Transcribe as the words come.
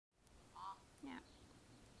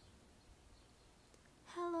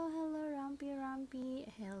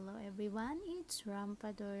Rumpy. Hello everyone, it's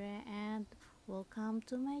Rampadora and welcome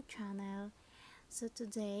to my channel. So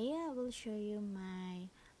today I will show you my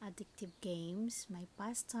addictive games, my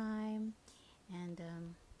pastime, and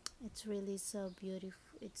it's really so beautiful.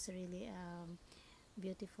 It's really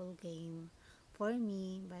beautiful game for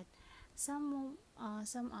me, but some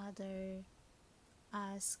ask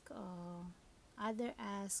uh, other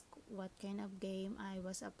ask what kind of game I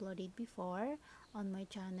was uploaded before on my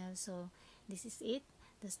channel. So this is it,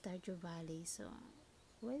 the Stardew Valley. So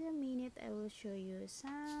wait a minute, I will show you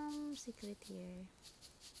some secret here.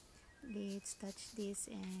 Let's touch this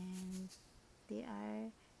and they are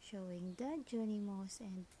showing the Junimos,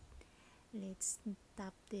 and let's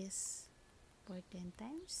tap this for 10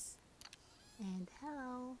 times. And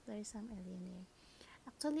hello, there's some alien here.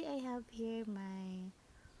 Actually, I have here my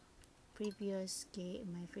previous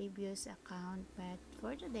account, but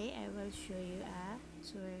for today I will show you a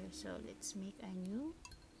tour. So let's make a new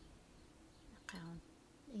account.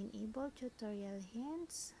 Enable tutorial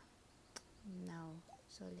hints now.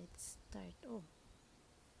 So let's start. Oh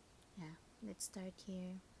yeah, let's start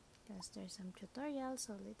here because there's some tutorials.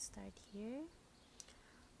 So let's start here.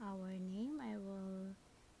 Our name, I will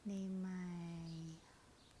name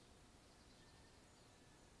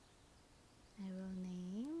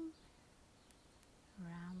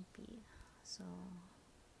Rampy. So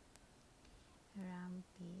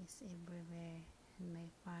Rampy is everywhere. And my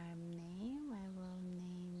farm name, I will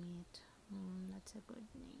name it. That's a good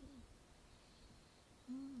name.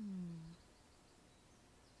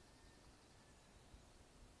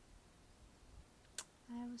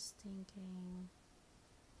 I was thinking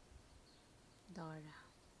Dora.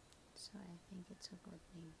 So I think it's a good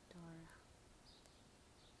name, Dora.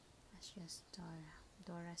 That's just Dora.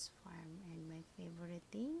 Dora's farm. And my favorite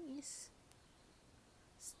thing is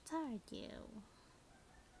Stardew.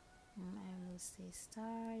 I will say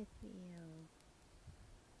Stardew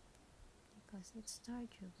because it's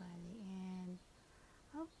Stardew Valley. And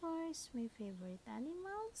of course, my favorite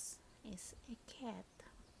animals is a cat.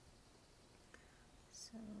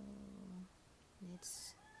 So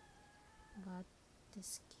let's got the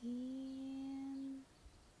skin.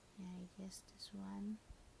 Yeah, I guess this one.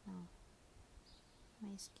 No,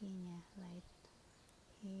 my skin, yeah, light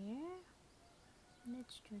hair.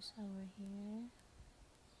 Let's choose our hair.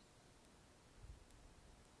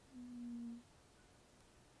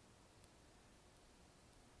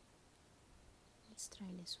 Let's try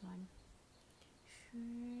this one.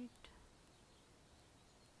 Shirt.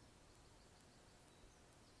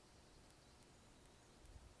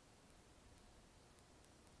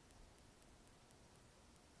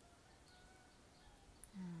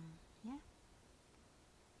 Yeah.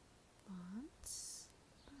 Pants.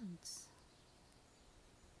 Pants.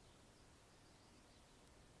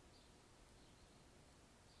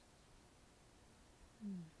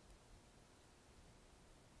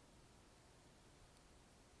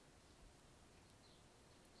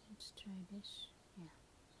 Let's try this. Yeah.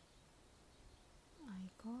 Eye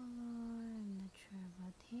color. I'm not sure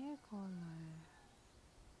about hair color.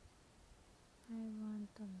 I want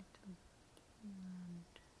a little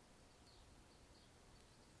blonde.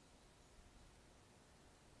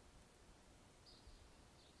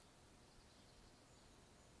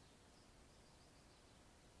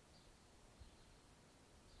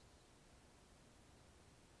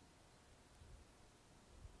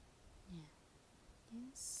 Yeah.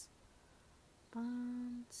 Yes.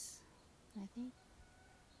 Pants. I think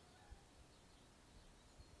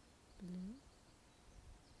blue.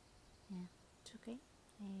 Yeah, it's okay.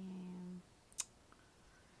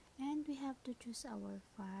 And we have to choose our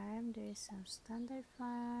farm. There is some standard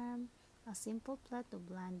farm, a simple plot of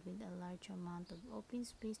land with a large amount of open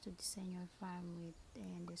space to design your farm with.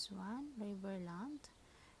 And this one, riverland.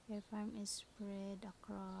 Your farm is spread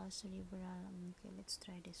across river. Okay, let's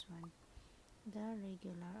try this one. The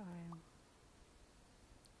regular or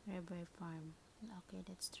river farm. Okay,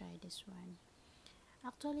 let's try this one.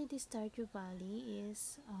 Actually, this Stardew Valley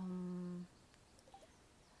is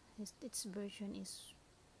its version is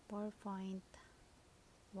 4.1,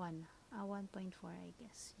 1.4, I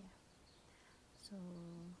guess. Yeah. So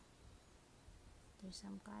there's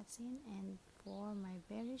some cutscene, and for my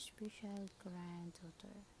very special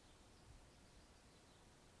granddaughter,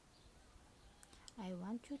 I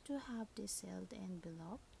want you to have this sealed and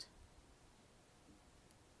beloved.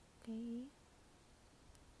 Okay.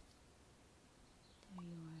 There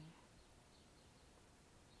you are.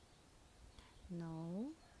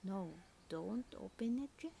 No, no, don't open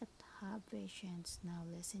it yet. Have patience. Now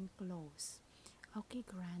listen close. Okay,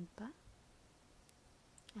 Grandpa,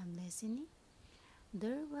 I'm listening.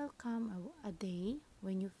 There will come a day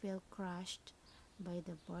when you feel crushed by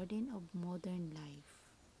the burden of modern life,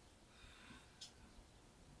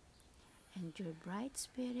 and your bright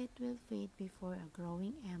spirit will fade before a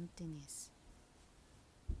growing emptiness.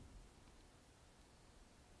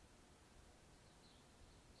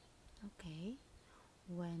 Okay,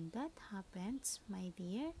 when that happens, my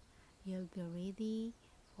dear, you'll be ready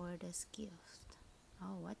for this gift.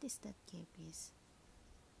 Oh, what is that gift is?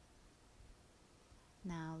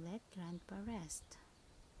 Now let Grandpa rest.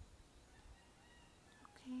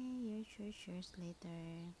 Okay, yours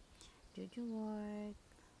later. Do your work.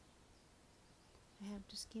 I have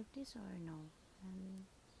to skip this or no? And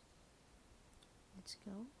let's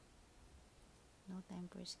go. No time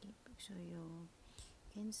for skip. So you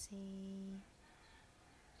can say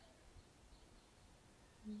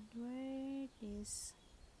where this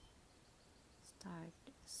start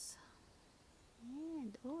is.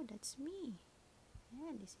 And oh, that's me.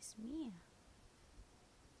 Yeah, this is me.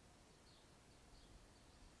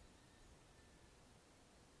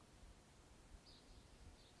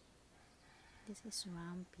 This is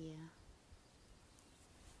Rampia,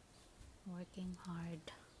 working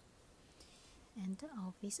hard in the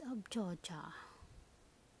office of Georgia.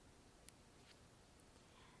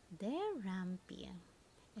 There, Rampia.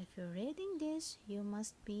 If you're reading this, you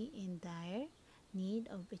must be in dire need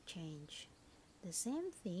of a change. The same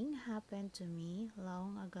thing happened to me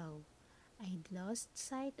long ago. I'd lost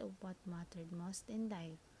sight of what mattered most in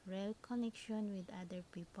life, real connection with other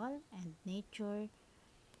people and nature.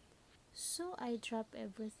 So I dropped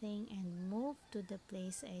everything and moved to the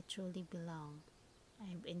place I truly belong.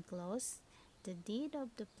 I've enclosed the deed of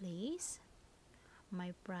the place,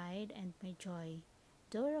 my pride and my joy.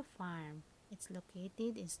 Dora Farm. It's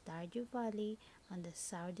located in Stardew Valley on the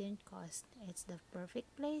southern coast. It's the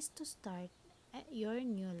perfect place to start your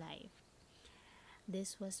new life.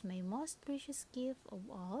 This was my most precious gift of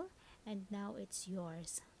all, and now it's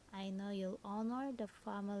yours. I know you'll honor the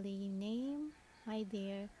family name, my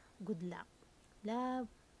dear. Good luck. Love,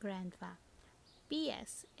 Grandpa.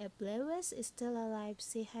 P.S. If Lewis is still alive,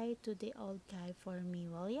 say hi to the old guy for me,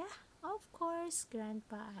 will ya? Of course,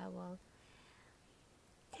 Grandpa, I will.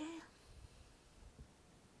 Okay.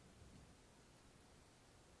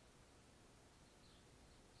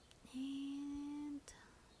 And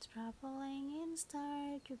traveling in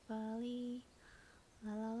Stardew Valley.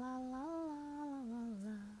 La la la la la la la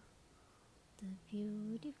la. The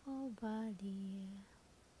beautiful body.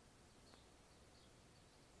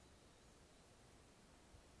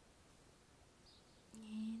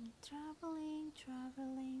 And traveling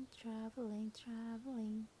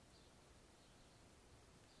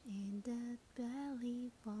in that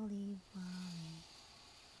valley.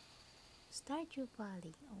 Stardew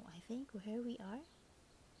Valley. Oh, I think here we are.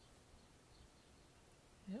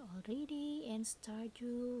 We're already in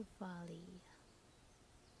Stardew Valley.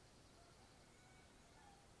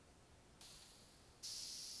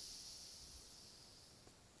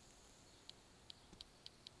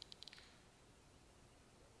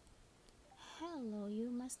 Hello, you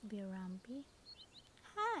must be Rumpy.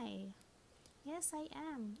 Hi. Yes, I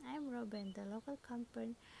am. I'm Robin, the local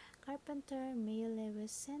carpenter. Mayor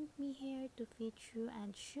Lewis sent me here to feed you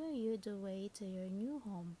and show you the way to your new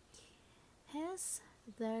home. He's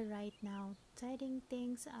there right now, tidying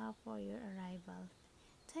things up for your arrival.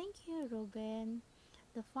 Thank you, Robin.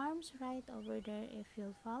 The farm's right over there. If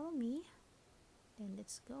you'll follow me, then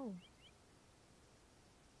let's go.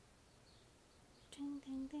 Ding,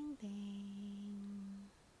 ding, ding, ding.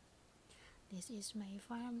 This is my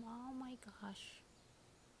farm. Oh my gosh.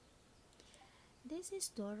 This is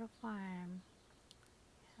Dora Farm.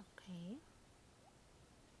 Okay.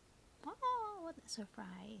 Oh, what a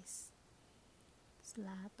surprise. It's a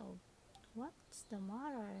lot of. What's the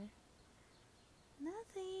matter?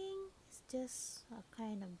 Nothing. It's just a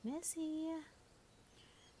kind of messy.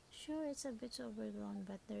 Sure, it's a bit overgrown,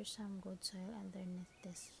 but there's some good soil underneath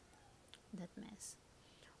that mess.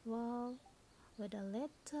 Well, with a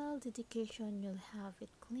little dedication, you'll have it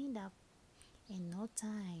cleaned up in no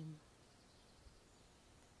time.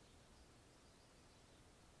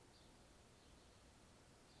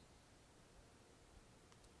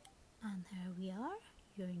 And here we are,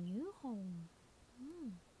 your new home.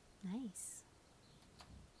 Nice.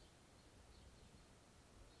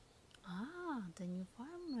 Ah, the new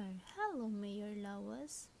farmer. Hello, Mayor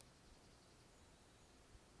Lawas.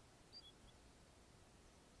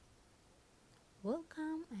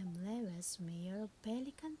 Welcome, I'm Lewis, Mayor of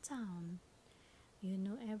Pelican Town. You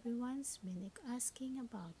know everyone's been asking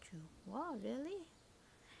about you. Wow, really?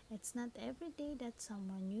 It's not every day that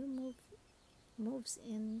someone new moves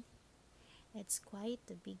in It's quite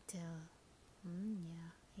a big deal.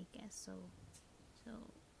 Yeah, I guess so. So,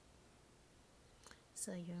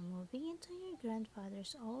 so you're moving into your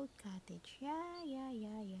grandfather's old cottage. Yeah, yeah,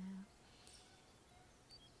 yeah, yeah.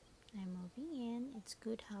 I'm moving in. It's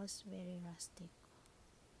good house, very rustic.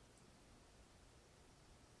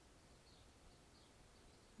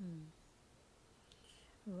 Hmm.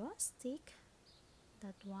 Rustic?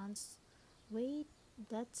 That one's way.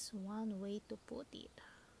 That's one way to put it.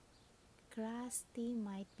 Crusty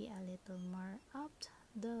might be a little more apt,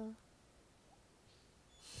 though.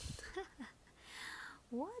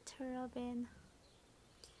 What, Robin?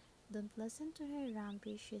 Don't listen to her,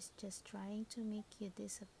 Rampy. She's just trying to make you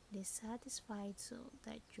dissatisfied so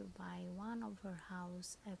that you buy one of her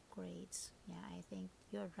house upgrades. Yeah, I think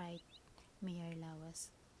you're right, Mayor Lawas.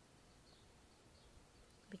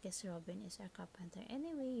 Because Robin is a carpenter.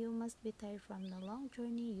 Anyway, you must be tired from the long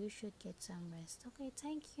journey. You should get some rest. Okay,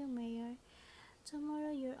 thank you, Mayor.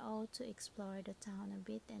 Tomorrow you're out to explore the town a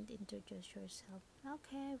bit and introduce yourself.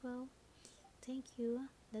 Okay, well, thank you.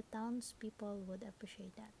 The townspeople would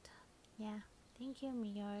appreciate that. Yeah, thank you,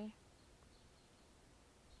 Mayor.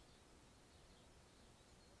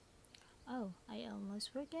 Oh, I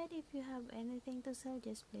almost forget. If you have anything to sell,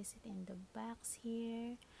 just place it in the box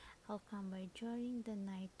here. I'll come by during the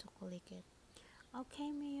night to collect it.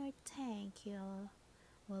 Okay, Mayor, thank you.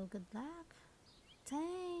 Well, good luck.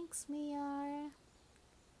 Thanks, Mayor.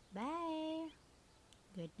 Bye.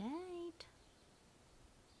 Good night.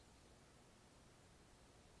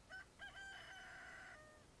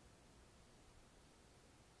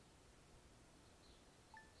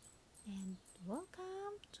 And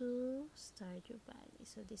welcome to Stardew Valley.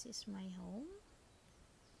 So this is my home.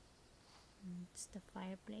 It's the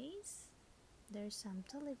fireplace. There's some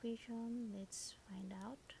television. Let's find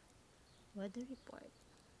out weather report.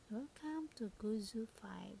 Welcome to Guzu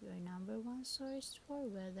 5, your number one source for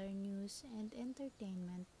weather news and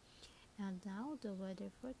entertainment. And now the weather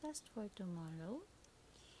forecast for tomorrow.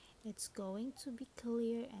 It's going to be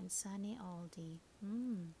clear and sunny all day.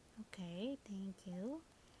 Okay, thank you.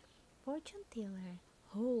 Fortune teller.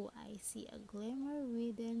 Oh, I see a glimmer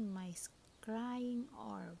within my scrying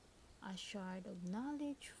orb, a shard of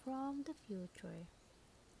knowledge from the future.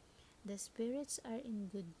 The spirits are in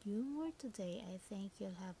good humor today. I think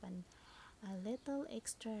you'll have a little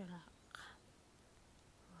extra luck.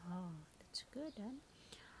 Oh, that's good, huh?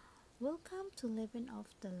 Welcome to Living Off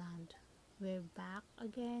the Land. We're back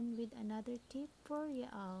again with another tip for you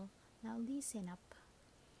all. Now listen up.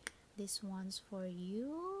 This one's for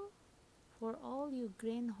you, for all you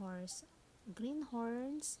greenhorns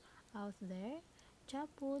out there. Chop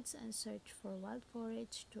woods and search for wild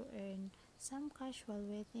forage to earn some cash while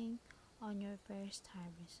waiting on your first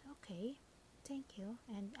harvest. Okay, thank you.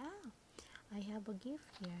 And I have a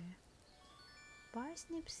gift here.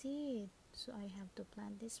 Parsnip seed. So I have to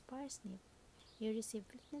plant this parsnip. You receive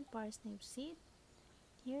 15 parsnip seed.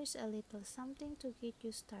 Here's a little something to get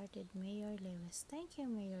you started, Mayor Lewis. Thank you,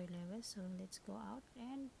 Mayor Lewis. So let's go out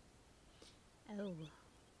and oh,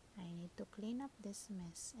 I need to clean up this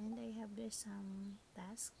mess. And I have there some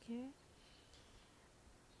task here.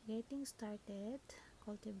 Getting started.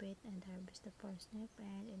 Cultivate and harvest the parsnip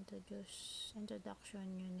and introduction.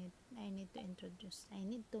 I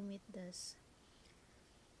need to meet this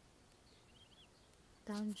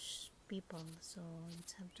townspeople. So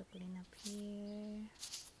let's have to clean up here.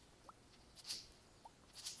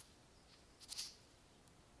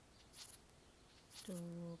 To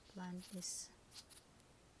plant this.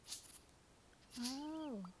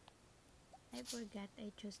 Oh, I forgot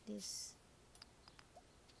I chose this.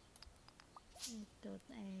 I thought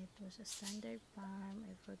it was a standard farm.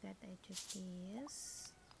 I forgot I chose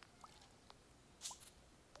this.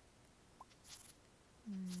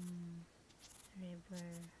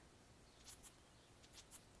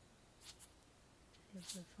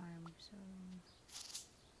 River farm. So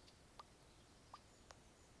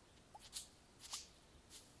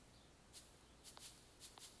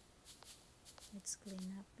let's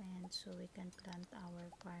clean up and so we can plant our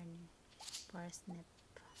parsnip.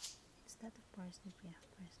 Is that a parsnip? Yeah,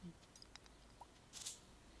 parsnip.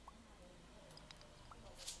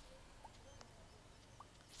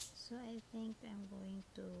 So I think I'm going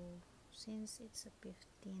to, since it's a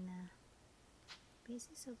 15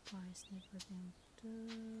 pieces of parsnip, we're going to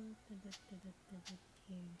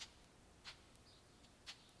here.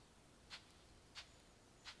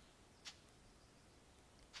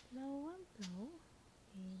 Blow and blow.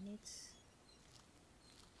 Okay, let's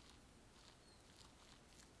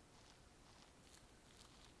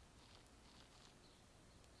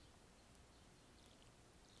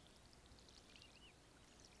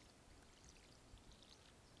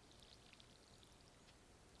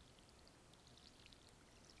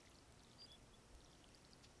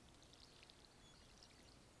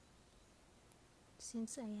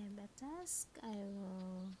since I have a task, I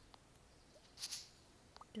will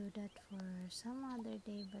do that for some other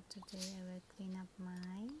day, but today I will clean up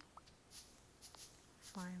my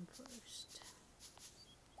farm first.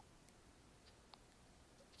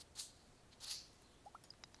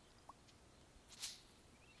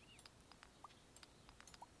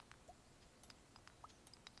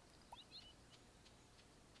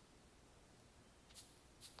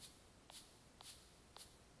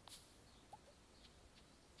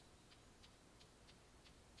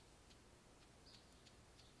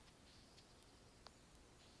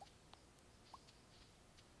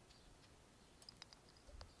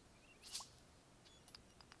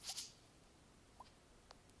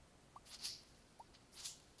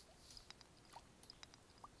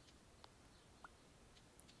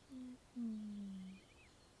 Mm.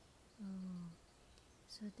 Oh,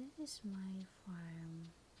 so this is my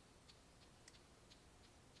farm.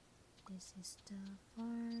 This is the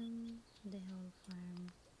farm. The whole farm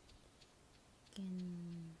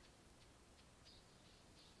can.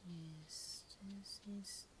 Yes, this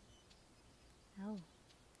is. Oh,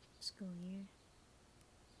 let's go here.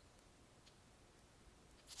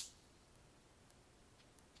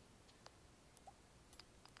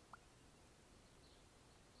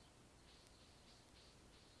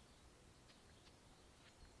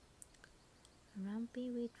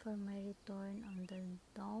 Rampy, wait for my return on the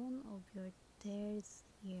dawn of your third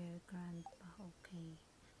year, Grandpa. Okay.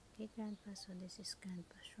 Okay, Grandpa, so this is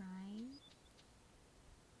Grandpa's shrine.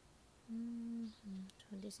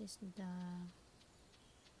 So this is the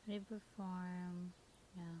river farm.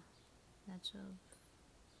 Yeah, lots of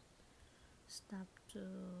stuff to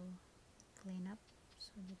clean up.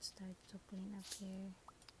 So let's start to clean up here.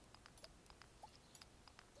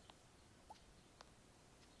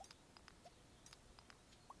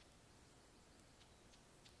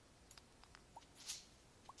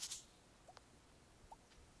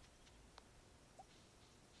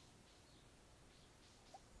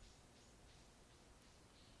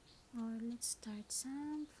 Or let's start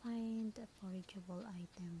some find a forageable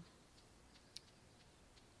item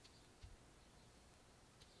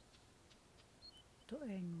to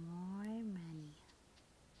earn more money.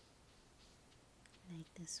 Like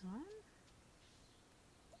this one.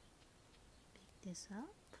 Pick this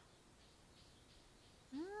up.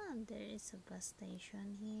 Ah, there is a bus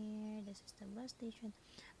station here. This is the bus station.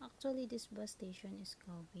 Actually, this bus station is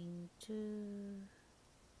going to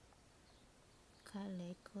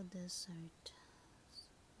Caleco Desert.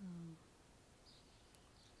 So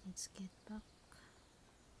let's get back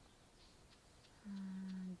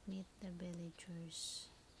and meet the villagers.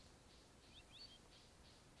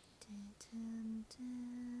 Dun, dun,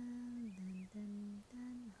 dun, dun, dun,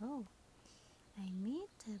 dun. Oh, I meet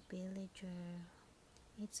a villager.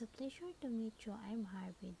 It's a pleasure to meet you. I'm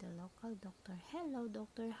Harvey, the local doctor. Hello,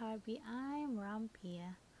 Dr. Harvey. I'm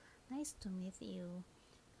Rampia. Nice to meet you.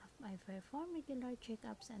 I perform regular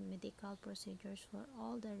checkups and medical procedures for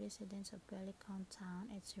all the residents of Pelican Town.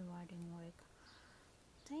 It's rewarding work.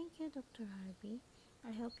 Thank you, Dr. Harvey.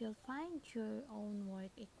 I hope you'll find your own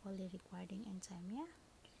work equally rewarding in time. Yeah,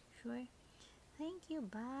 sure. Thank you.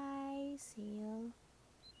 Bye. See you.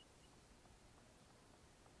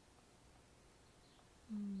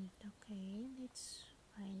 Okay, let's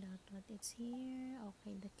find out what it's here.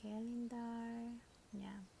 Okay, the calendar.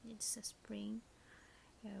 Yeah, it's a spring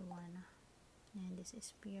marijuana. And this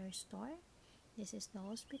is Pure Store. This is the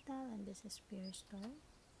hospital, and this is Pure Store.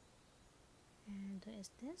 And what is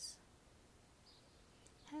this?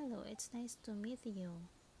 Hello, it's nice to meet you.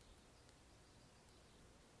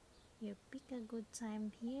 You pick a good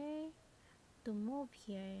time here to move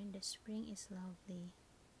here. The spring is lovely.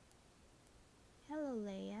 Hello,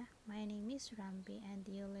 Leia. My name is Rambi, and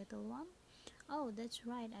you little one? Oh, that's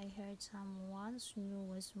right. I heard someone new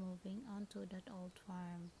was moving onto that old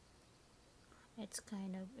farm. It's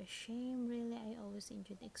kind of a shame, really. I always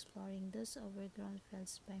enjoyed exploring those overgrown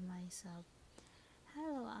fields by myself.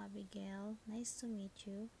 Hello, Abigail. Nice to meet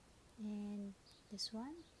you. And this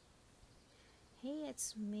one? Hey,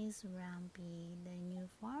 it's Miss Rampy, the new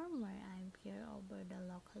farmer. I'm Pierre over the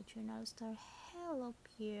local journal store. Hello,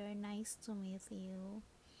 Pierre. Nice to meet you.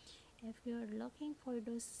 If you're looking for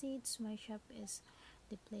those seeds, my shop is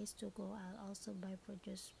the place to go. I'll also buy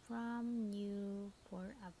produce from you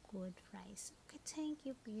for a good price. Okay, thank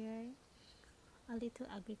you, Pierre. A little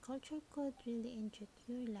agriculture could really inject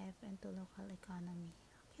your life into local economy.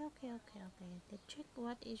 Okay. Let's check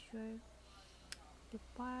what is your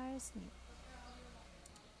repairs need.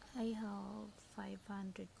 I have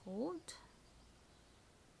 500 gold.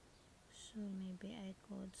 So maybe I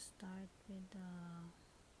could start with the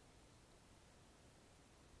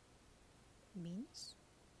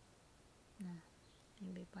No,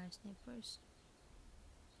 maybe parsnip first.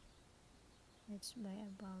 Let's buy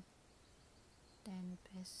about 10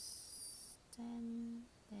 pesos. 10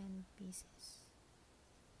 pieces.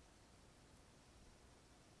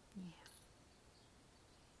 Yeah,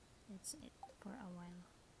 that's it for a while.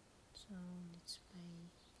 So let's buy.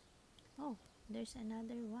 Oh, there's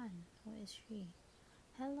another one. Who is she?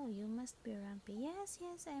 Hello, you must be Rampy. Yes,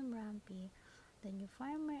 yes, I'm Rampy. The new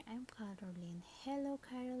farmer, I'm Caroline. Hello,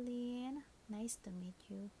 Caroline. Nice to meet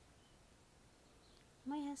you.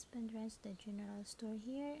 My husband runs the general store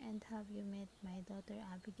here, and have you met my daughter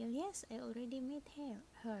Abigail? Yes, I already met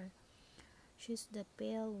her. She's the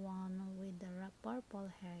pale one with the purple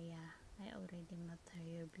hair. Yeah, I already met her.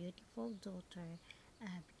 Your beautiful daughter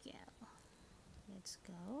Abigail. Let's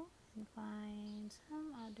go and find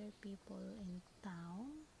some other people in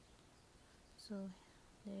town. So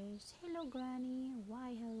there's hello Granny.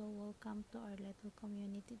 Why hello, welcome to our little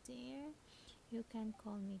community there. You can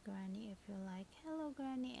call me Granny if you like. Hello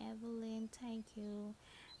Granny Evelyn, thank you.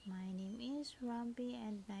 My name is Rumpy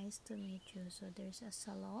and nice to meet you. So there's a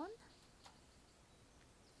salon.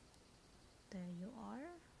 There you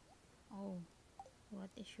are. Oh, what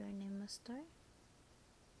is your name, Master?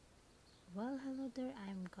 Well, hello there,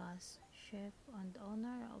 I'm Gus, chef and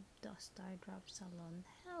owner of the Stardew Salon.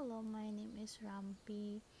 Hello, my name is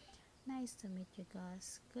Rumpy. Nice to meet you,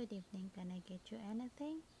 Gus. Good evening, can I get you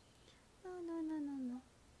anything? No, no, no, no, no.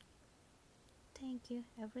 Thank you,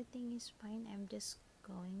 everything is fine. I'm just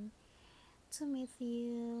going to meet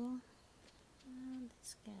you.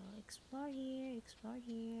 Let's go explore here,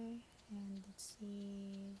 and let's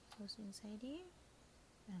see who's inside here.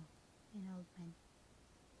 Oh, an old man.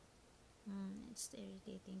 It's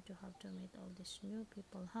irritating to have to meet all these new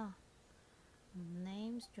people, huh?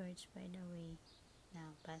 Name's George, by the way.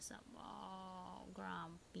 Now pass up. Oh,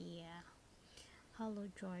 grumpy. Hello,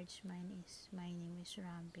 George. My name is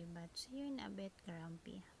Grumpy, but you're a bit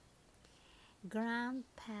grumpy.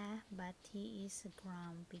 Grandpa, but he is a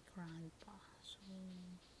grumpy grandpa. So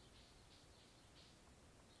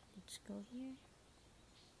let's go here.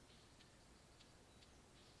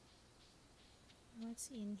 What's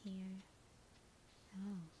in here?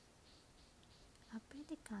 Oh, a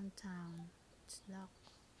pretty town. It's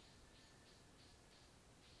locked.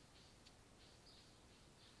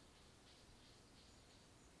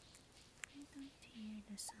 I don't hear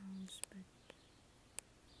the sounds, but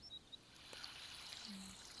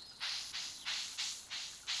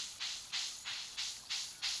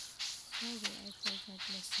sorry, I forgot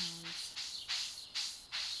the sounds.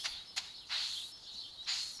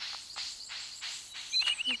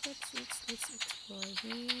 So that's it. Let's explore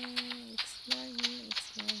here, explore here.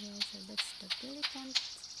 So that's the Pelican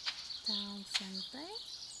Town Center.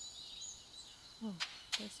 Oh,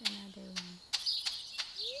 there's another one.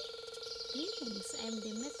 Greetings, I'm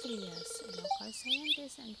Demetrius, a local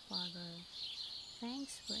scientist and father.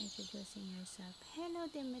 Thanks for introducing yourself. Hello,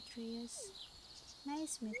 Demetrius.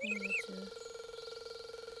 Nice meeting you too.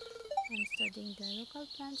 I'm studying the local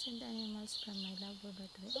plants and animals from my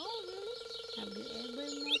laboratory. Oh, really? Have you ever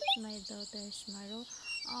met my daughter Smaro?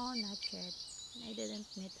 Oh, not yet. I didn't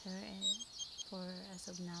meet her for as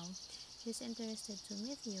of now. She's interested to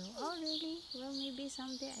meet you. Oh, really? Well, maybe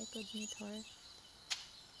someday I could meet her.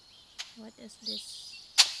 What is this?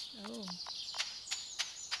 Oh,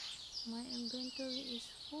 my inventory is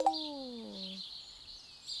full.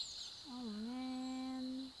 Oh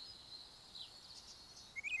man.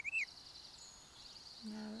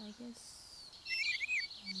 Well, I guess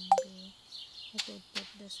maybe I could put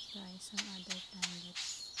this price some other time. But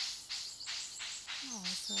oh,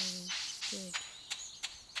 sorry. Good.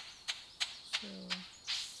 So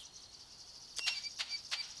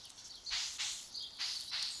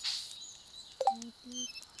I think.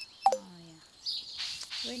 Oh yeah.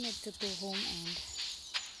 We need to go home and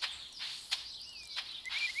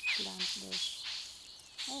plant this.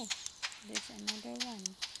 Oh, there's another one.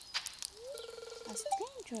 A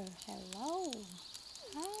stranger. Hello.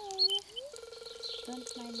 Hi. Don't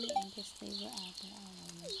mind me and just leave you out there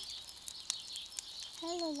alone.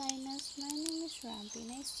 Hello, Linus. My name is Rampy.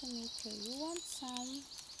 Nice to meet you. You want some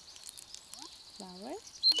flower?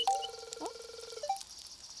 Oh,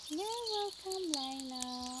 you're welcome,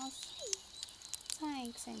 Linus.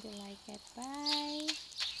 Thanks, and you like it. Bye.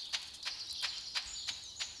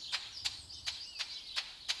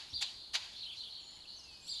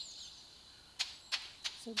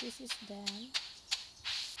 So this is the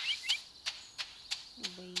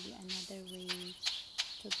way, another way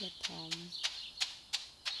to get home.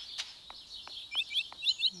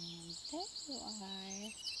 And there you are,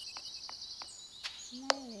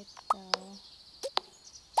 my little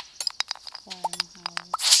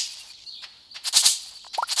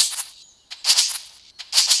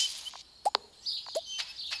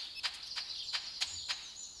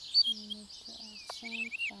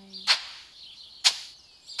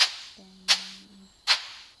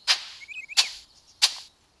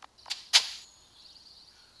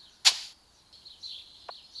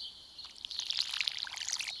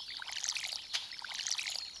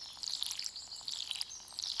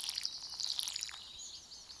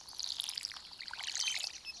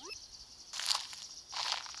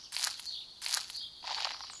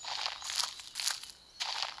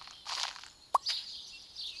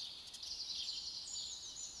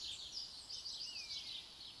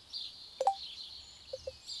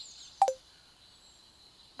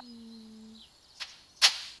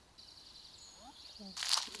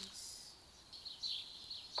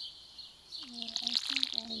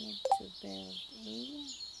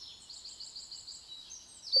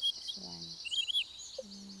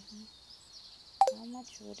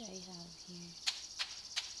wood I have here?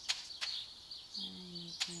 I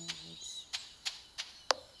need more woods.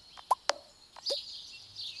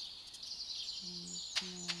 I need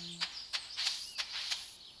more.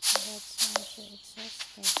 That's I'm so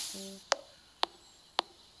exhausted too.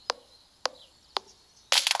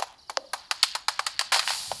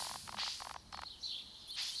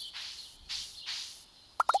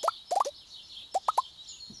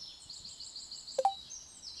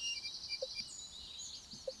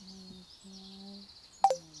 More.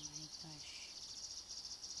 Oh my gosh.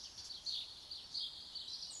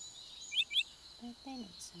 But I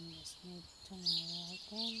need some rest. Maybe tomorrow I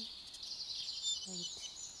can. Wait.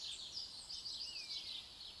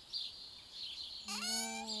 I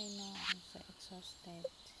know I'm so exhausted.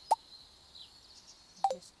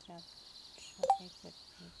 Just drop I could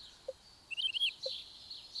eat.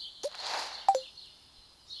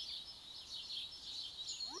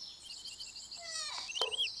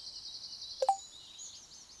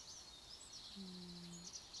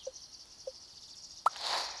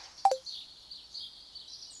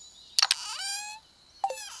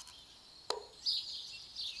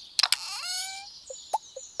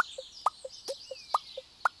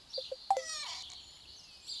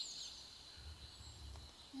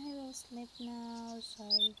 I will sleep now.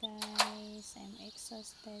 Sorry guys, I'm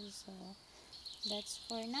exhausted, so that's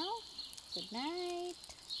for now. Good night.